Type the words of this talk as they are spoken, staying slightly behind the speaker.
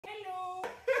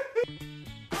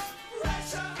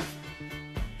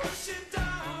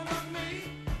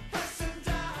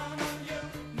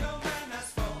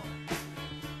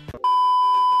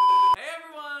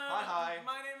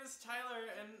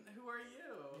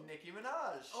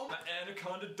Oh,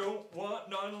 Anaconda don't want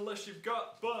none unless you've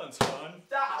got buns, hon.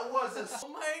 That wasn't. Oh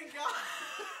my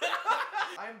god!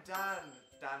 I'm Dan.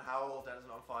 Dan Howell. Dan's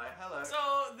on fire. Hello.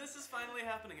 So this is finally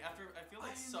happening after I feel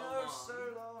like so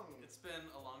long. It's It's been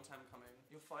a long time coming.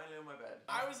 You're finally on my bed.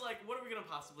 I was like, what are we gonna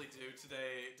possibly do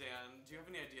today, Dan? Do you have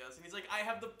any ideas? And he's like, I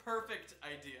have the perfect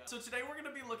idea. So today we're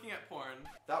gonna be looking at porn.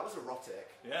 That was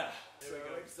erotic. Yeah. So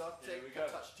exotic. Here we go.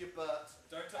 I touched your butt.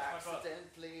 Don't touch my butt.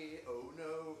 Accidentally. Oh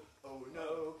no. Oh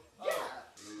no.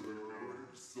 Yeah.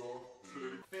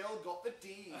 Phil got the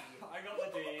D. I got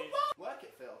the D. Work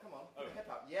it, Phil. Come on. Put a hip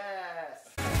up.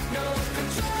 Yes.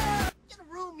 Get a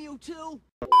room, you two.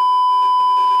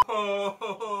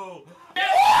 Oh.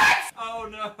 What? Oh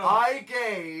no. I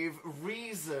gave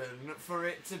reason for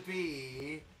it to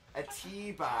be a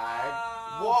tea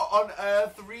bag. What on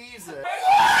earth reason?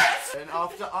 What? And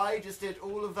after I just did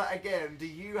all of that again, do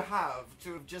you have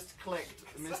to have just clicked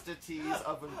Mr. T's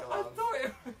oven I glove? thought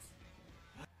it was...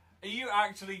 Are you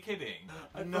actually kidding?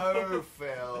 No,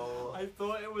 Phil. I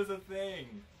thought it was a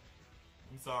thing.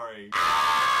 I'm sorry.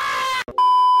 I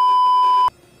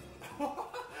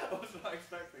was not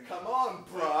expecting that. Come on,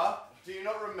 bruh. Do you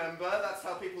not remember? That's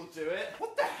how people do it.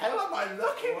 What the hell am I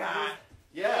looking at?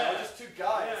 Yeah, we're just two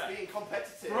guys being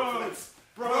competitive.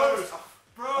 Bros!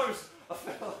 Bros!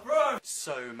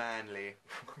 So manly.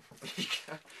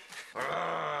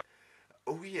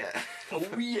 Oh yeah. Oh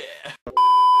yeah.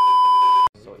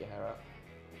 Sort your hair out.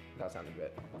 That sounded a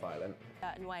bit violent.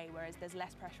 Certain way, whereas there's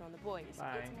less pressure on the boys.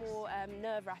 Thanks. It's more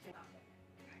nerve-wracking.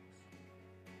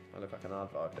 I look like an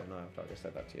aardvark, don't I? I just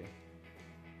said that to you.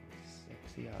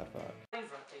 Sexy aardvark.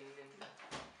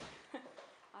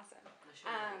 Awesome.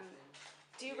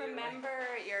 Do you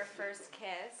remember your first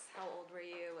kiss? How old were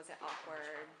you? Was it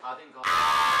awkward? I think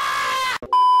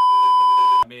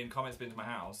I mean, Comet's been to my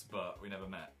house, but we never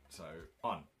met, so...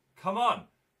 Come on!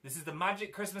 This is the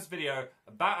magic Christmas video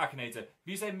about Akinator. If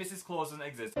you say Mrs. Claus doesn't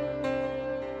exist...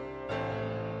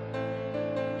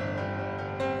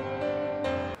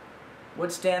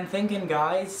 What's Dan thinking,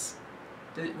 guys?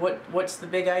 What's the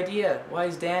big idea? Why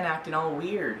is Dan acting all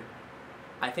weird?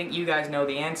 I think you guys know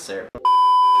the answer.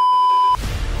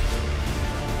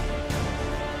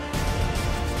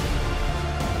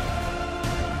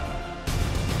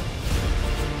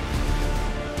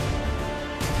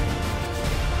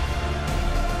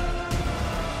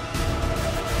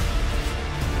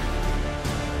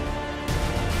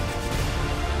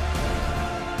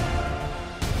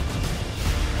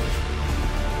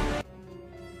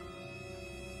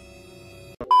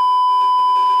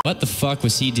 What the fuck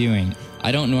was he doing?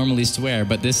 I don't normally swear,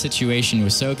 but this situation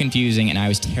was so confusing and I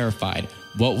was terrified.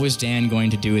 What was Dan going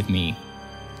to do with me?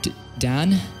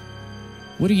 Dan?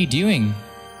 What are you doing?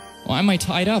 Why am I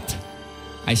tied up?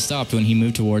 I stopped when he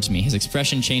moved towards me. His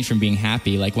expression changed from being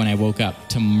happy, like when I woke up,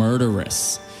 to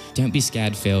murderous. Don't be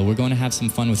scared, Phil. We're going to have some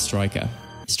fun with Striker.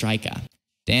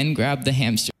 Dan grabbed the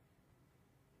hamster.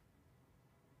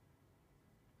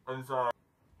 I'm sorry.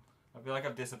 I feel like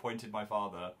I've disappointed my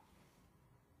father.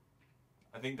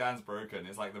 I think Dan's broken.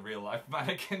 It's like the real life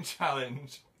mannequin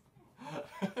challenge.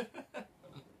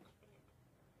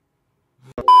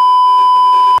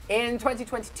 In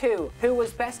 2022, who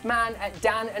was best man at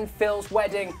Dan and Phil's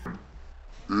wedding?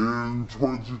 In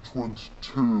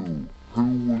 2022, who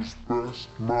was best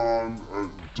man at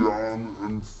Dan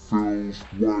and Phil's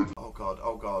wedding? Oh god,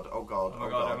 oh god, oh god, oh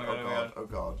god, oh god, oh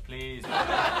god. Please.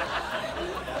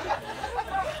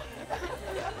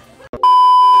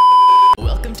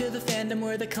 Welcome to the fandom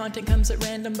where the content comes at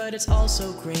random, but it's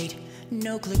also great.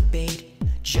 No clickbait.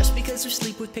 Just because we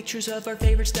sleep with pictures of our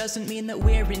favorites doesn't mean that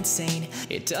we're insane.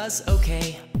 It does,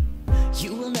 okay.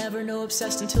 You will never know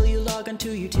Obsessed until you log onto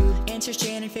YouTube. Answers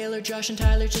Jan and Failure, Josh and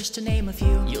Tyler, just to name a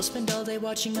few. You'll spend all day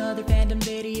watching other fandom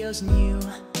videos and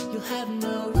you'll have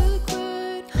no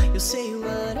regret. You'll say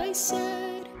what I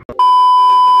said.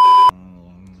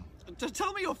 Just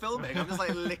tell me you're filming. I'm just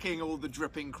like licking all the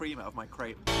dripping cream out of my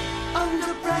crepe.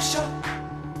 Under pressure.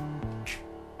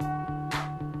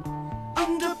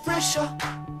 Under pressure.